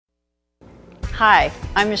Hi,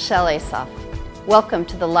 I'm Michèle Assaf. Welcome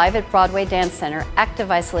to the Live at Broadway Dance Center Active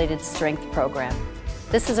Isolated Strength Program.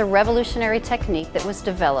 This is a revolutionary technique that was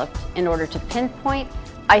developed in order to pinpoint,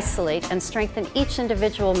 isolate, and strengthen each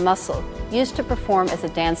individual muscle used to perform as a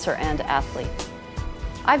dancer and athlete.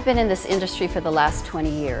 I've been in this industry for the last 20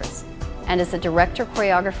 years, and as a director,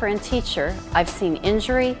 choreographer, and teacher, I've seen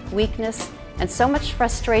injury, weakness, and so much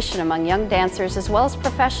frustration among young dancers as well as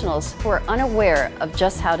professionals who are unaware of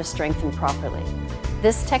just how to strengthen properly.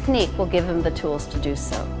 This technique will give them the tools to do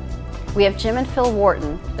so. We have Jim and Phil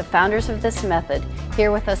Wharton, the founders of this method,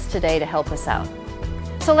 here with us today to help us out.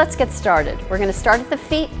 So let's get started. We're going to start at the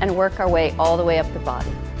feet and work our way all the way up the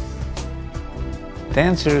body.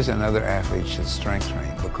 Dancers and other athletes should strength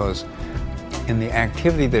train because in the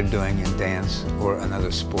activity they're doing in dance or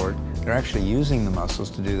another sport, they're actually using the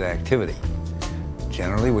muscles to do the activity.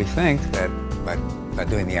 Generally, we think that by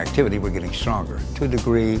doing the activity, we're getting stronger. To a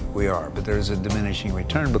degree, we are, but there's a diminishing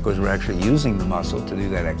return because we're actually using the muscle to do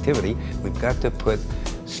that activity. We've got to put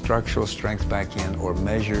structural strength back in or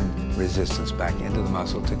measured resistance back into the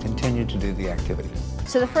muscle to continue to do the activity.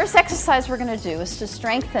 So the first exercise we're going to do is to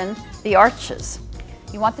strengthen the arches.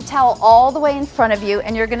 You want the towel all the way in front of you,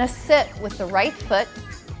 and you're going to sit with the right foot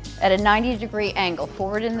at a 90-degree angle,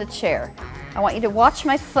 forward in the chair. I want you to watch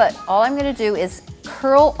my foot. All I'm going to do is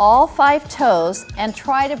curl all 5 toes and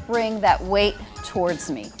try to bring that weight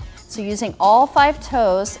towards me. So using all 5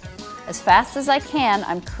 toes, as fast as I can,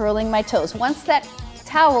 I'm curling my toes. Once that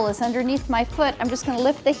towel is underneath my foot, I'm just going to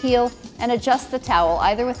lift the heel and adjust the towel,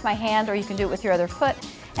 either with my hand or you can do it with your other foot,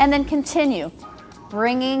 and then continue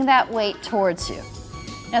bringing that weight towards you.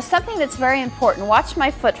 Now, something that's very important, watch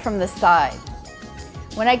my foot from the side.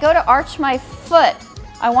 When I go to arch my foot,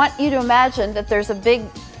 I want you to imagine that there's a big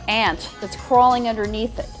ant that's crawling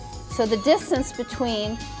underneath it. So the distance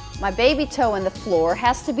between my baby toe and the floor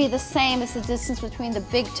has to be the same as the distance between the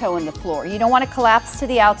big toe and the floor. You don't want to collapse to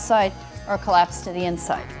the outside or collapse to the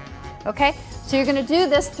inside. Okay? So you're going to do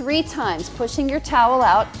this 3 times, pushing your towel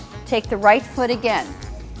out. Take the right foot again.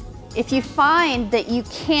 If you find that you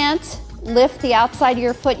can't lift the outside of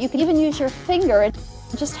your foot, you can even use your finger and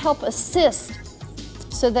just help assist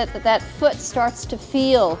so that that foot starts to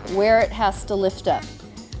feel where it has to lift up.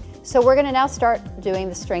 So we're going to now start doing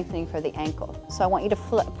the strengthening for the ankle. So I want you to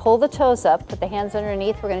pull the toes up, put the hands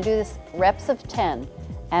underneath. We're going to do this reps of 10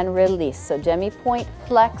 and release. So demi-point,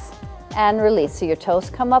 flex, and release. So your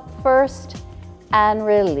toes come up first and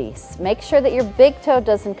release. Make sure that your big toe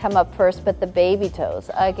doesn't come up first, but the baby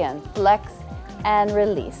toes. Again, flex and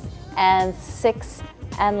release. And 6,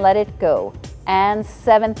 and let it go. And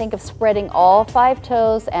 7, think of spreading all 5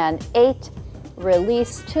 toes. And 8,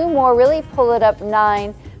 release. 2 more, really pull it up.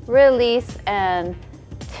 9, release. And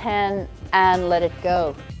 10, and let it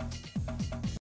go.